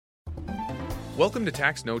Welcome to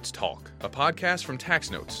Tax Notes Talk, a podcast from Tax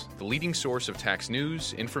Notes, the leading source of tax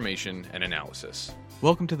news, information, and analysis.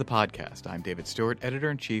 Welcome to the podcast. I'm David Stewart,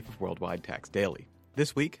 Editor-in-Chief of Worldwide Tax Daily.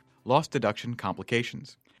 This week, loss deduction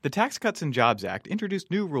complications. The Tax Cuts and Jobs Act introduced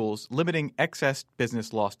new rules limiting excess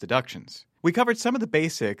business loss deductions. We covered some of the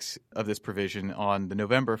basics of this provision on the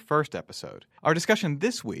November 1st episode. Our discussion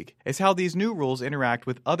this week is how these new rules interact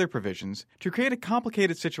with other provisions to create a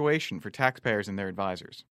complicated situation for taxpayers and their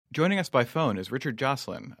advisors. Joining us by phone is Richard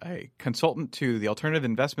Jocelyn, a consultant to the alternative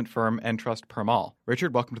investment firm Entrust Permall.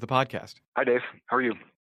 Richard, welcome to the podcast. Hi, Dave. How are you?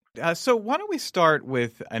 So why don't we start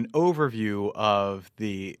with an overview of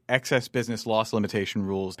the excess business loss limitation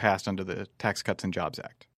rules passed under the Tax Cuts and Jobs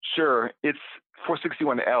Act? Sure. It's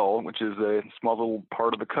 461L, which is a small little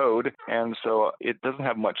part of the code, and so it doesn't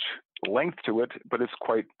have much length to it, but it's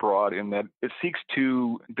quite broad in that it seeks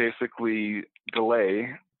to basically delay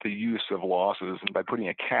the use of losses by putting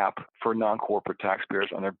a cap for non-corporate taxpayers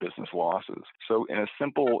on their business losses. So in a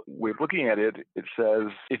simple way of looking at it, it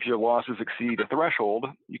says if your losses exceed a threshold,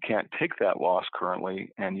 you can't take that loss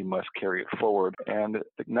currently and you must carry it forward. And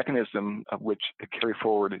the mechanism of which the carry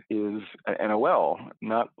forward is an NOL,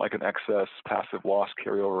 not like an excess passive loss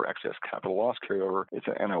carryover, excess capital loss carryover. It's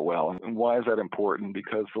an NOL. And why is that important?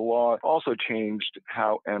 Because the law also changed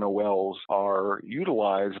how NOLs are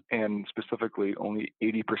utilized, and specifically only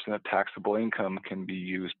 80% of taxable income can be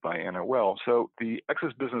used by NOL. So the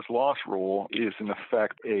excess business loss rule is in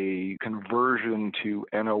effect a conversion to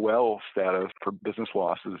NOL status for business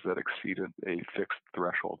losses that exceeded a fixed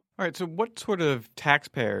threshold. All right, so what sort of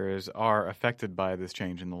taxpayers are affected by this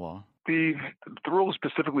change in the law? The rule is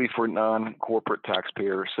specifically for non-corporate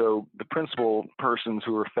taxpayers. So the principal persons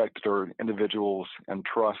who are affected are individuals and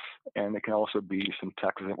trusts, and it can also be some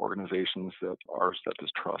tax-exempt organizations that are set as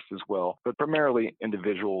trusts as well, but primarily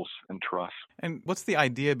individuals and trusts. And what's the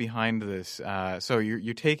idea behind this? So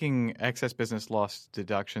you're taking excess business loss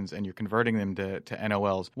deductions and you're converting them to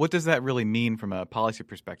NOLs. What does that really mean from a policy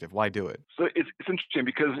perspective? Why do it? So it's interesting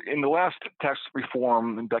because in the last tax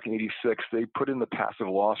reform back in '86, they put in the passive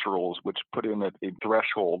loss rules, which put in a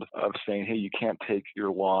threshold of saying, hey, you can't take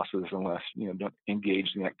your losses unless you don't engage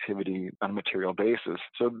in the activity on a material basis.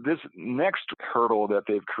 So this next hurdle that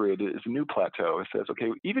they've created is a new plateau. It says,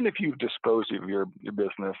 okay, even if you've disposed of your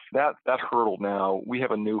business, that hurdle now, we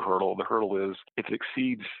have a new hurdle. The hurdle is if it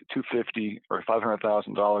exceeds $250,000 or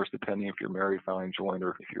 $500,000, depending if you're married, filing joint,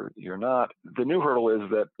 or if you're not. The new hurdle is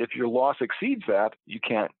that if your loss exceeds that, you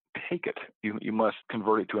can't take it. You must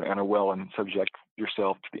convert it to an NOL and subject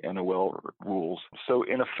yourself to the NOL rules. So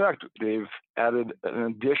in effect, they've added an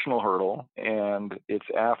additional hurdle, and it's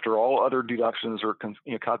after all other deductions are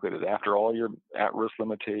calculated, after all your at-risk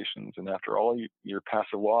limitations and after all your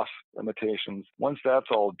passive loss limitations. Once that's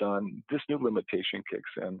all done, this new limitation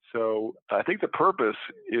kicks in. So I think the purpose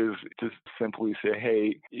is to simply say,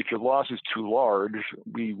 hey, if your loss is too large,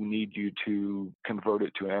 we need you to convert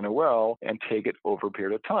it to an NOL and take it over a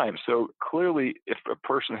period of time. So clearly, if a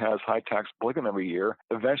person has high taxable income every year,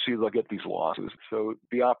 eventually they'll get these losses. So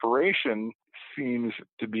the operation seems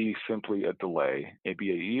to be simply a delay,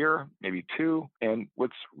 maybe a year, maybe two. And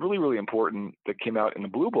what's really, really important that came out in the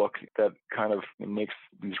Blue Book that kind of makes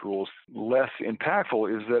these rules less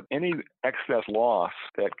impactful is that any excess loss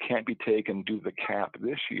that can't be taken due to the cap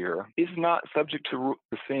this year is not subject to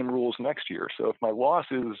the same rules next year. So if my loss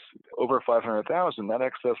is over $500,000, that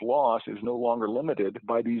excess loss is no longer limited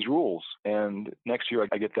by these rules. And next year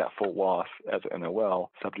I get that full loss as an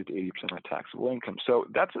NOL, subject to 80% of taxable income. So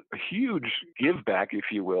that's a huge give back, if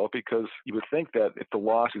you will, because you would think that if the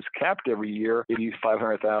loss is capped every year, it is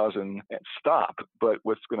 $500,000 and stop. But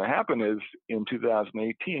what's going to happen is in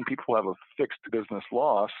 2018, people have a fixed business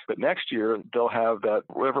loss, but next year they'll have that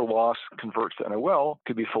whatever loss converts to NOL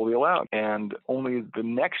could be fully allowed. And only the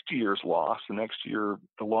next year's loss,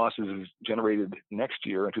 the losses generated next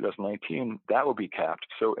year in 2019, that will be capped.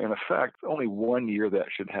 So in effect, only 1 year that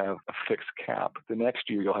should have a fixed cap. The next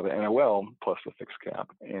year you'll have an NOL plus a fixed cap.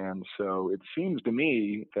 And so it seems to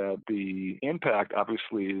me that the impact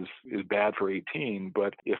obviously is bad for 18,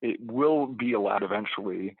 but if it will be allowed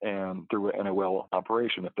eventually and through an NOL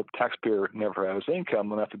operation. If the taxpayer never has income,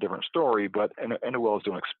 then that's a different story, but NOLs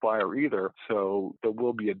don't expire either. So there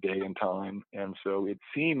will be a day and time. And so it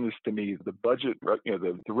seems to me the budget,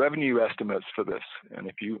 the revenue estimates for this, and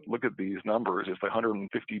if you look at these numbers, it's $150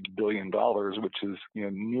 billion, which is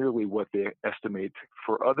nearly what they estimate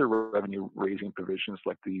for other revenue raising provisions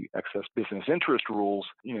like the excess business interest rules.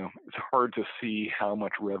 It's hard to see how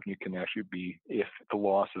much revenue can actually be if the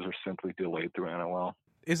losses are simply delayed through NOL.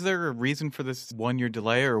 Is there a reason for this one-year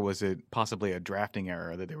delay, or was it possibly a drafting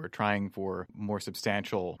error that they were trying for more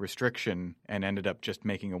substantial restriction and ended up just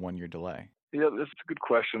making a one-year delay? Yeah, that's a good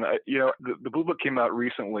question. The Blue Book came out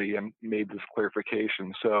recently and made this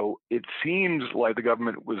clarification. So it seems like the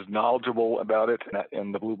government was knowledgeable about it,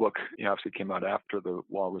 and the Blue Book obviously came out after the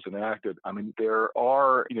law was enacted. I mean, there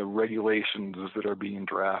are regulations that are being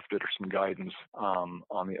drafted or some guidance on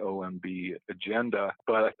the OMB agenda,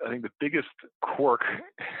 but I think the biggest quirk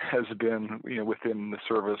has been within the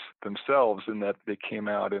service themselves, in that they came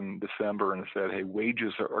out in December and said, hey,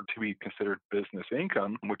 wages are to be considered business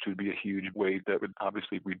income, which would be a huge way that would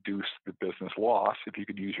obviously reduce the business loss if you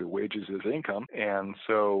could use your wages as income. And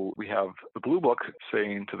so we have the Blue Book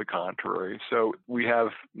saying to the contrary. So we have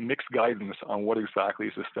mixed guidance on what exactly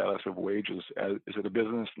is the status of wages. Is it a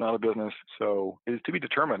business, not a business? So it is to be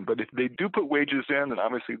determined. But if they do put wages in, then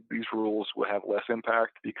obviously these rules will have less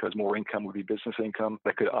impact because more income would be business income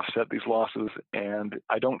that could offset these losses. And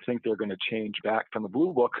I don't think they're going to change back from the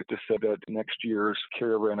Blue Book to say that next year's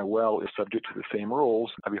carryover NOL is subject to the same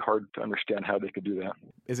rules. I'd be hard to understand how they could do that.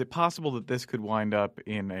 Is it possible that this could wind up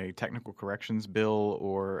in a technical corrections bill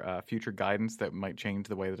or future guidance that might change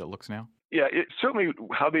the way that it looks now? Yeah, certainly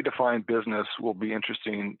how they define business will be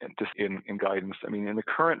interesting in guidance. I mean, in the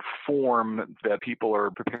current form that people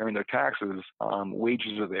are preparing their taxes,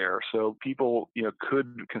 wages are there. So people,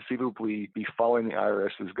 could conceivably be following the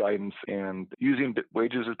IRS's guidance and using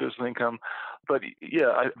wages as business income. But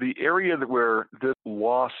the area where this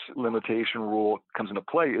loss limitation rule comes into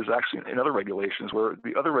play is actually in other regulations, where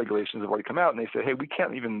the other regulations have already come out and they say, hey, we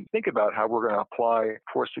can't even think about how we're going to apply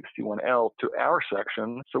 461L to our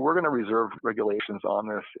section. So we're going to reserve regulations on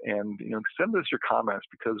this, and send us your comments,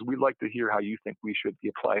 because we'd like to hear how you think we should be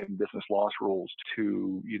applying business loss rules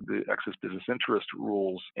to the excess business interest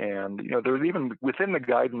rules. And there's even within the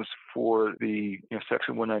guidance for the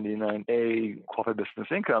Section 199A qualified business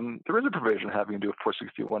income, there is a provision having to do with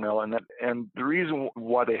 461L, and the reason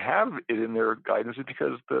why they have it in their guidance is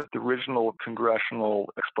because the original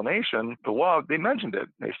congressional explanation, the law, they mentioned it.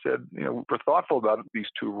 They said, we're thoughtful about these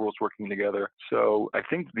two rules working together. So I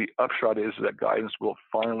think the upshot is that guidance will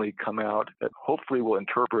finally come out that hopefully will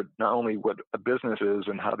interpret not only what a business is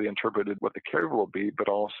and how they interpreted what the carryover will be, but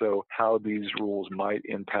also how these rules might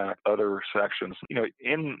impact other sections.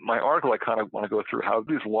 In my article, I kind of want to go through how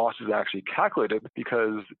these losses are actually calculated,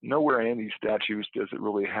 because nowhere in any of these statutes does it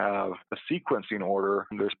really have a sequencing order.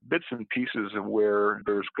 And there's bits and pieces of where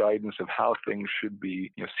there's guidance of how things should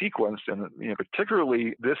be sequenced, and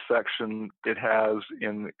particularly this section, it has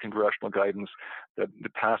in congressional guidance that the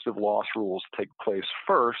passive loss rules take place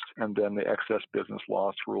first, and then the excess business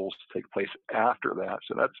loss rules take place after that.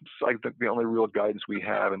 So that's, I think, the only real guidance we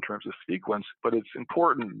have in terms of sequence. But it's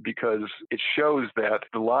important because it shows that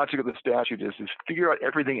the logic of the statute is figure out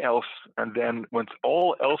everything else, and then once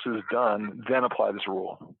all else is done, then apply this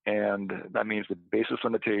rule. And that means the basis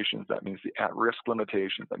limitations, that means the at-risk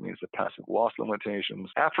limitations, that means the passive loss limitations.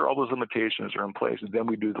 After all those limitations are in place, then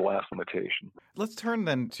we do the last limitation. Let's turn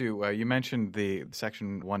then to, you mentioned the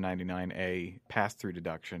Section 199A pass-through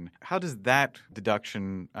deduction. How does that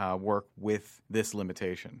deduction work with this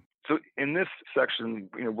limitation? So in this section,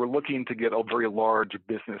 we're looking to get a very large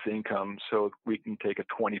business income so we can take a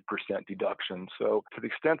 20% deduction. So to the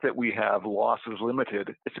extent that we have losses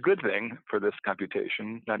limited, it's a good thing for this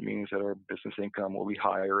computation. That means that our business income will be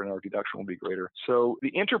higher and our deduction will be greater. So the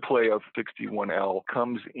interplay of 61L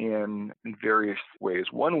comes in various ways.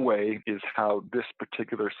 One way is how this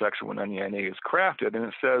particular Section 199A is crafted, and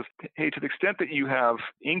it says, hey, to the extent that you have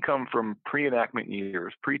income from pre-enactment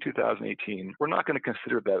years, pre-2018, we're not going to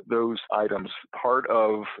consider those items part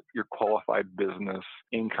of your qualified business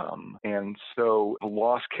income. And so the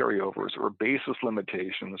loss carryovers or basis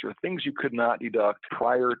limitations or things you could not deduct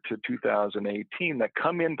prior to 2018 that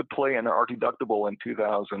come into play and are deductible in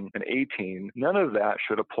 2018, none of that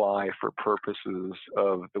should apply for purposes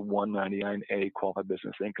of the 199A qualified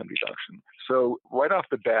business income deduction. So right off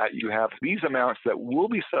the bat, you have these amounts that will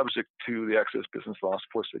be subject to the excess business loss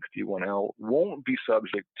 461L won't be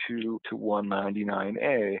subject to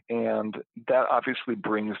 199A. And that obviously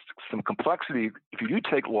brings some complexity. If you do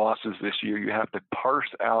take losses this year, you have to parse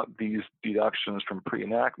out these deductions from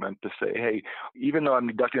pre-enactment to say, hey, even though I'm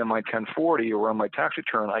deducting on my 1040 or on my tax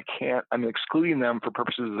return, I'm excluding them for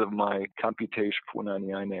purposes of my computation for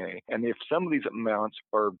 199A. And if some of these amounts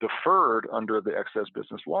are deferred under the excess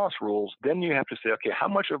business loss rules, then you have to say, okay, how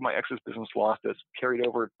much of my excess business loss that's carried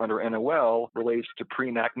over under NOL relates to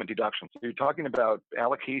pre-enactment deductions? So you're talking about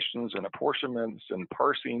allocations and apportionments and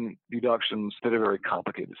parsing parsing deductions that are very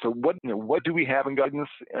complicated. So what do we have in guidance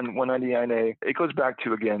in 199A? It goes back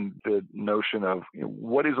to, again, the notion of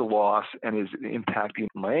what is a loss and is it impacting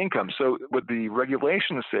my income. So what the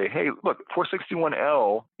regulations say, hey, look,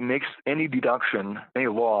 461L makes any deduction, any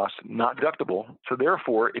loss, not deductible. So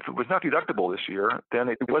therefore, if it was not deductible this year, then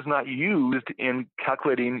it was not used in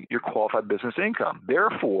calculating your qualified business income.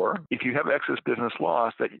 Therefore, if you have excess business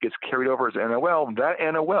loss that gets carried over as NOL, that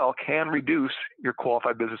NOL can reduce your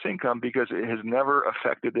qualified business income because it has never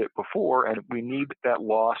affected it before, and we need that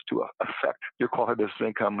loss to affect your qualified business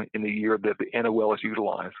income in the year that the NOL is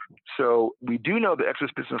utilized. So we do know the excess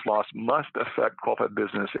business loss must affect qualified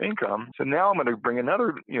business income. So now I'm going to bring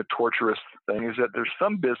another torturous thing, is that there's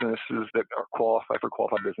some businesses that qualify for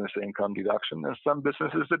qualified business income deduction and some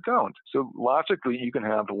businesses that don't. So logically, you can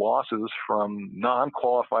have losses from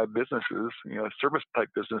non-qualified businesses, service type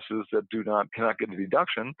businesses that cannot get a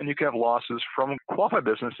deduction, and you can have losses from qualified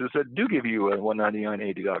businesses that do give you a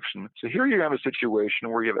 199A deduction. So here you have a situation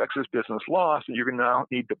where you have excess business loss, and you're going to now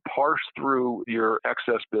need to parse through your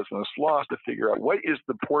excess business loss to figure out what is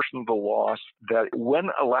the portion of the loss that, when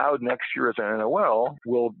allowed next year as an NOL,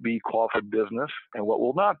 will be qualified business and what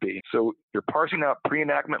will not be. So you're parsing out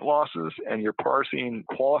pre-enactment losses and you're parsing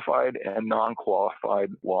qualified and non-qualified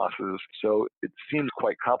losses. So it seems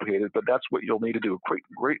quite complicated, but that's what you'll need to do. A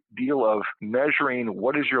great deal of measuring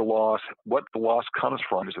what is your loss, what the loss comes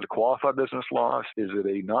from. Is it a qualified business loss? Is it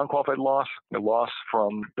a non-qualified loss? A loss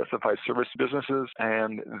from specified service businesses?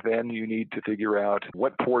 And then you need to figure out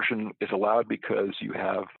what portion is allowed because you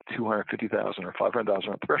have $250,000 or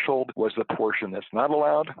 $500,000 threshold. What's the portion that's not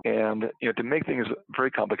allowed? And to make things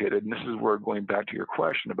very complicated, and this is where, going back to your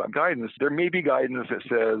question about guidance, there may be guidance that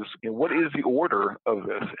says, what is the order of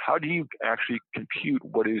this? How do you actually compute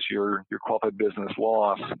what is your qualified business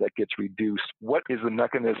loss that gets reduced? What is the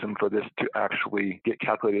mechanism for this to actually get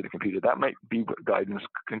calculated and computed? That might be what guidance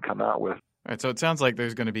can come out with. All right, so it sounds like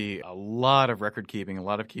there's going to be a lot of record keeping, a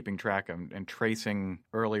lot of keeping track and tracing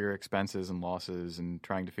earlier expenses and losses and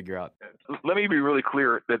trying to figure out. Let me be really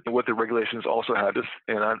clear that what the regulations also have is,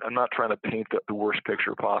 and I'm not trying to paint the worst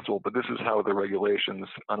picture possible, but this is how the regulations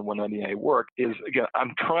on 199A work is, again,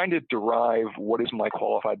 I'm trying to derive what is my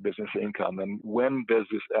qualified business income and when does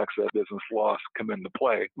this excess business loss come into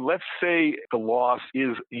play. Let's say the loss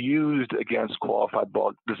is used against qualified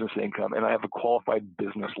business income and I have a qualified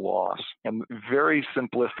business loss. And very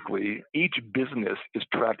simplistically, each business is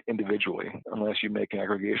tracked individually, unless you make an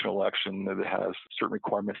aggregation election that has certain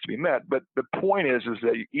requirements to be met. But the point is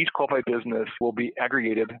that each qualified business will be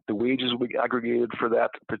aggregated. The wages will be aggregated for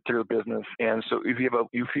that particular business. And so if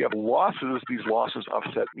you have losses, these losses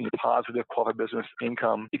offset positive qualified business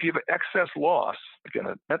income. If you have an excess loss, again,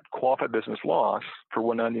 a net qualified business loss for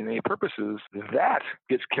 199A purposes, that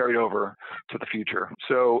gets carried over to the future.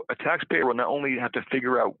 So a taxpayer will not only have to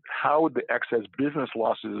figure out how the excess business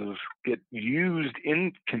losses get used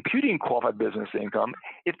in computing qualified business income.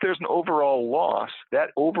 If there's an overall loss,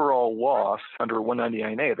 that overall loss under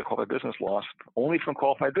 199A, the qualified business loss, only from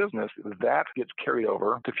qualified business, that gets carried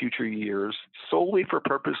over to future years solely for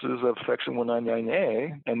purposes of Section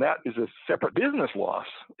 199A, and that is a separate business loss.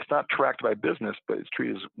 It's not tracked by business, but it's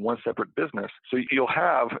treated as one separate business. So you'll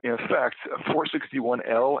have, in effect, a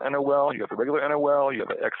 461L NOL, you have a regular NOL, you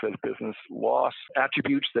have an excess business loss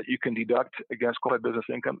attributes that you can deduct against qualified business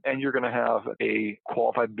income, and you're going to have a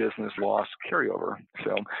qualified business loss carryover.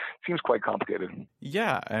 So it seems quite complicated.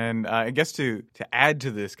 Yeah, and I guess to add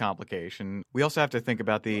to this complication, we also have to think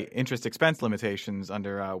about the interest expense limitations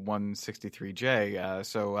under 163J.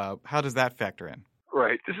 So how does that factor in?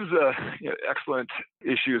 Right. This is an excellent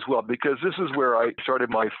issue as well, because this is where I started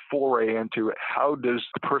my foray into how does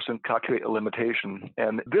a person calculate a limitation.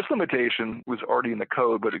 And this limitation was already in the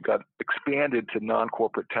code, but it got expanded to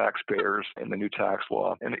non-corporate taxpayers in the new tax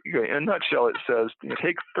law. And in a nutshell, it says,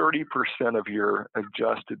 take 30% of your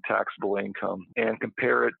adjusted taxable income and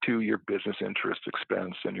compare it to your business interest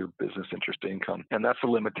expense and your business interest income. And that's a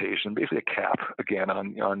limitation, basically a cap, again,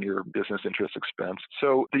 on your business interest expense.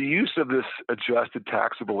 So the use of this adjusted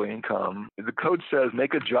taxable income, the code says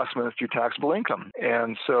make adjustments to your taxable income.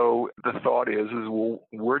 And so the thought is well,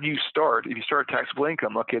 where do you start? If you start at taxable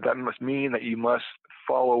income, okay, that must mean that you must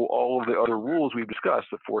follow all of the other rules we've discussed,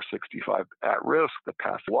 the 465 at risk, the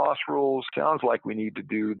passive loss rules. Sounds like we need to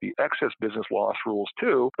do the excess business loss rules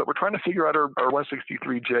too, but we're trying to figure out our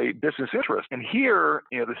 163J business interest. And here,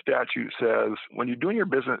 the statute says when you're doing your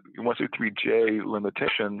business 163J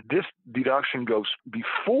limitation, this deduction goes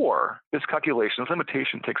before this calculation. This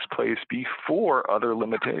limitation takes place before other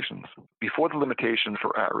limitations, before the limitation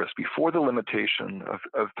for at risk, before the limitation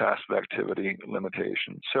of passive activity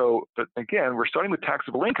limitation. So, but again, we're starting with taxable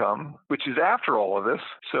taxable income, which is after all of this.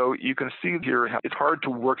 So you can see here how it's hard to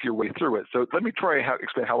work your way through it. So let me try to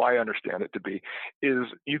explain how I understand it to be, is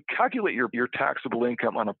you calculate your taxable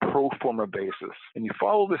income on a pro forma basis. And you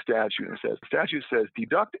follow the statute, and the statute says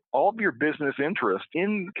deduct all of your business interest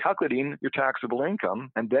in calculating your taxable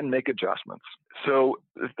income and then make adjustments. So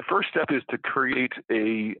the first step is to create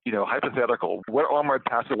a hypothetical. What are my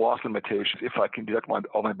passive loss limitations if I can deduct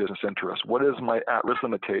all my business interest? What is my at-risk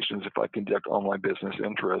limitations if I can deduct all my business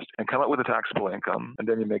interest? And come up with a taxable income, and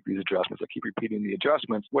then you make these adjustments. I keep repeating the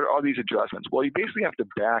adjustments. What are these adjustments? Well, you basically have to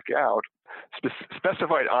back out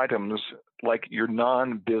specified items like your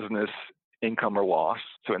non-business income or loss.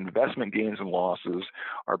 So investment gains and losses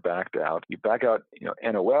are backed out. You back out,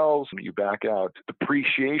 NOLs. You back out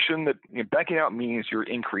depreciation. That backing out means you're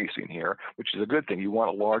increasing here, which is a good thing. You want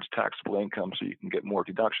a large taxable income so you can get more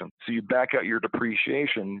deduction. So you back out your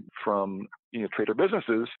depreciation from trader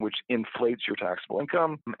businesses, which inflates your taxable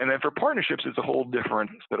income. And then for partnerships, it's a whole different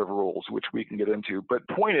set of rules, which we can get into. But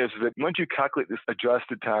point is that once you calculate this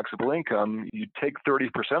adjusted taxable income, you take 30%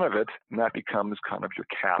 of it, and that becomes kind of your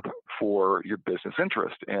cap for your business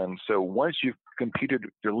interest. And so once you've computed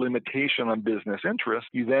your limitation on business interest,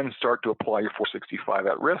 you then start to apply your 465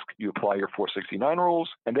 at risk, you apply your 469 rules,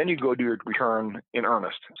 and then you go do your return in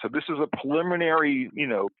earnest. So this is a preliminary,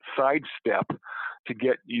 side step to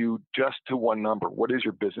get you just to one number. What is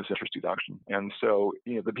your business interest deduction? And so,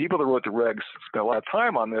 the people that wrote the regs spent a lot of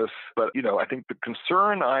time on this, but, I think the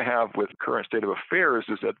concern I have with current state of affairs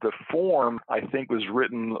is that the form, I think, was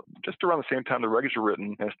written just around the same time the regs were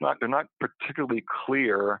written, and they're not particularly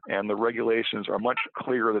clear, and the regulations are much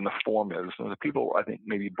clearer than the form is. And the people, I think,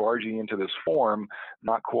 maybe barging into this form,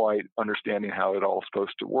 not quite understanding how it all is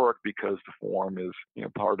supposed to work because the form is,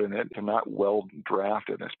 pardon it, not well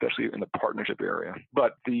drafted, especially in the partnership area.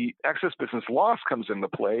 But the excess business loss comes into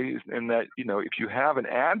play in that, if you have an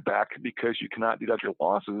add back because you cannot deduct your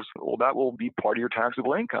losses, well, that will be part of your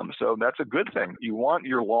taxable income. So that's a good thing. You want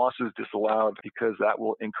your losses disallowed because that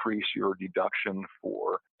will increase your deduction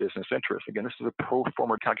for business interest. Again, this is a pro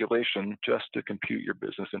forma calculation just to compute your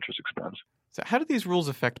business interest expense. So how do these rules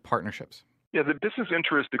affect partnerships? Yeah, the business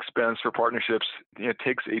interest expense for partnerships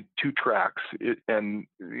takes two tracks. And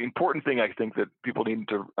the important thing I think that people need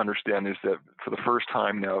to understand is that for the first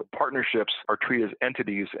time now, partnerships are treated as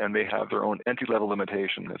entities and they have their own entity-level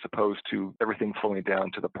limitation as opposed to everything flowing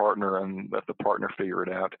down to the partner and let the partner figure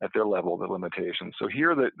it out at their level, the limitations. So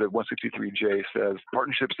here the 163J says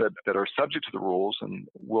partnerships that are subject to the rules and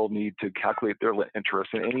will need to calculate their interest,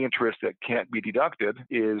 and any interest that can't be deducted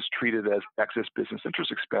is treated as excess business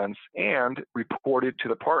interest expense and reported to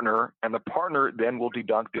the partner, and the partner then will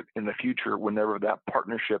deduct it in the future whenever that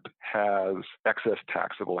partnership has excess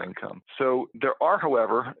taxable income. So there are,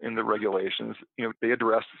 however, in the regulations, they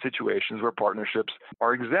address situations where partnerships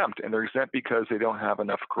are exempt, and they're exempt because they don't have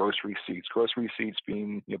enough gross receipts. Gross receipts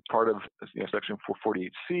being part of Section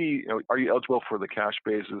 448C. Are you eligible for the cash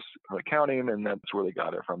basis of accounting? And that's where they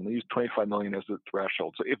got it from. They use $25 million as the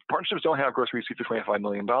threshold. So if partnerships don't have gross receipts of $25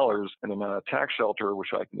 million and they're not a tax shelter, which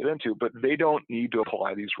I can get into, but they don't need to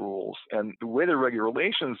apply these rules. And the way the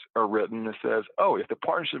regulations are written, it says, if the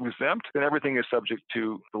partnership is exempt, then everything is subject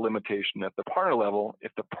to the limitation at the partner level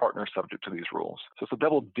if the partner is subject to these rules. So it's a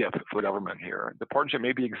double dip for the government here. The partnership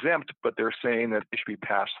may be exempt, but they're saying that it should be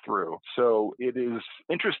passed through. So it is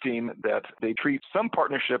interesting that they treat some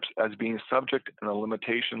partnerships as being subject and a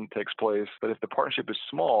limitation takes place. But if the partnership is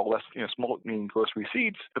small, small meaning gross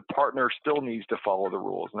receipts, the partner still needs to follow the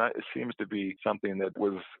rules. And that seems to be something that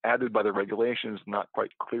was added by the regulations, not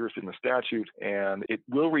quite clear in the statute, and it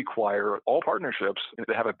will require all partnerships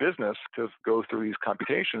that have a business to go through these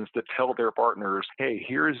computations to tell their partners, hey,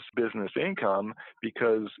 here's business income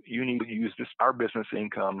because you need to use our business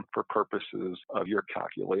income for purposes of your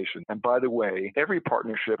calculation. And by the way, every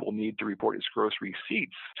partnership will need to report its gross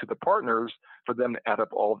receipts to the partners for them to add up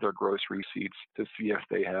all of their gross receipts to see if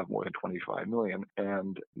they have more than $25 million.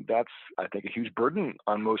 And that's, I think, a huge burden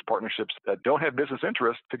on most partnerships that don't have business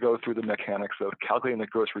interest to go through the mechanics of calculating the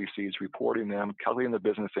gross receipts, reporting them, calculating the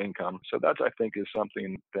business income. So that, I think, is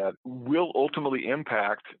something that will ultimately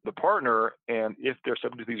impact the partner. And if they're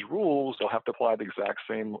subject to these rules, they'll have to apply the exact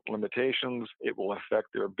same limitations. It will affect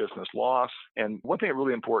their business loss. And one thing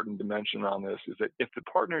really important to mention on this is that if the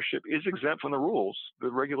partnership is exempt from the rules, the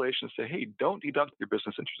regulations say, hey, don't deduct your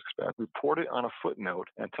business interest expense, report it on a footnote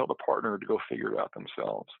and tell the partner to go figure it out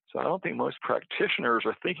themselves. So I don't think most practitioners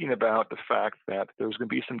are thinking about the fact that there's going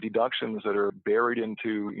to be some deduction deductions that are buried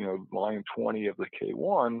into, volume 20 of the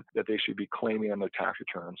K-1 that they should be claiming on their tax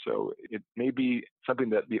return. So it may be something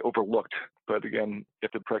that be overlooked. But again,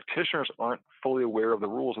 if the practitioners aren't fully aware of the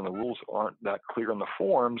rules and the rules aren't that clear on the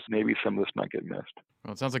forms, maybe some of this might get missed.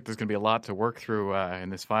 Well, it sounds like there's going to be a lot to work through in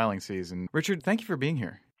this filing season. Richard, thank you for being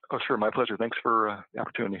here. Oh, sure. My pleasure. Thanks for the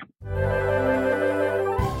opportunity.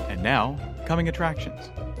 And now, coming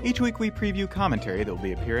attractions. Each week we preview commentary that will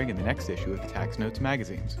be appearing in the next issue of the Tax Notes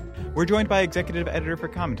magazines. We're joined by Executive Editor for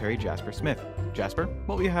Commentary, Jasper Smith. Jasper,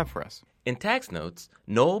 what will you have for us? In Tax Notes,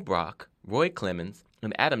 Noel Brock, Roy Clemens,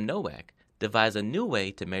 and Adam Nowak devise a new way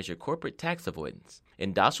to measure corporate tax avoidance.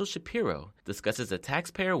 And Daschle Shapiro discusses a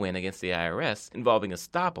taxpayer win against the IRS involving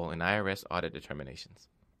estoppel in IRS audit determinations.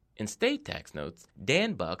 In State Tax Notes,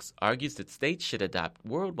 Dan Bucks argues that states should adopt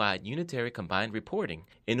worldwide unitary combined reporting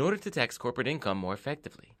in order to tax corporate income more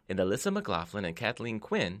effectively. And Alyssa McLaughlin and Kathleen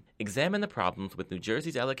Quinn examine the problems with New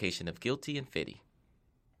Jersey's allocation of GILTI and FDII.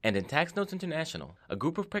 And in Tax Notes International, a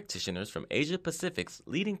group of practitioners from Asia Pacific's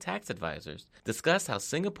leading tax advisors discuss how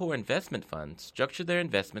Singapore investment funds structure their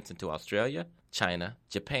investments into Australia, China,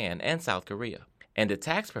 Japan, and South Korea. And a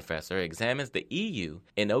tax professor examines the EU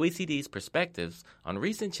and OECD's perspectives on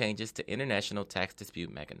recent changes to international tax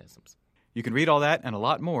dispute mechanisms. You can read all that and a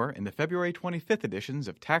lot more in the February 25th editions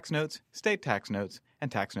of Tax Notes, State Tax Notes,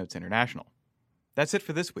 and Tax Notes International. That's it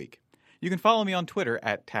for this week. You can follow me on Twitter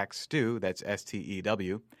at TaxStew, that's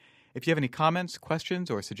S-T-E-W. If you have any comments,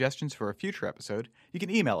 questions, or suggestions for a future episode, you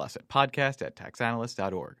can email us at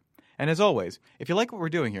podcast@taxanalyst.org. And as always, if you like what we're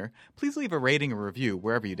doing here, please leave a rating or review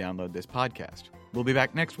wherever you download this podcast. We'll be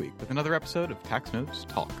back next week with another episode of Tax Notes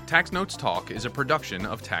Talk. Tax Notes Talk is a production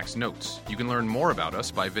of Tax Notes. You can learn more about us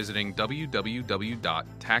by visiting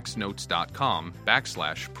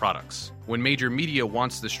www.taxnotes.com/products. When major media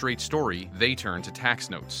wants the straight story, they turn to Tax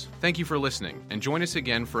Notes. Thank you for listening, and join us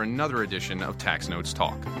again for another edition of Tax Notes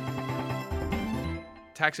Talk.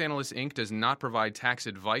 Tax Analysts, Inc. does not provide tax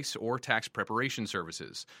advice or tax preparation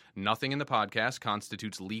services. Nothing in the podcast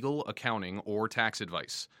constitutes legal, accounting, or tax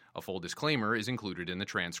advice. A full disclaimer is included in the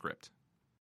transcript.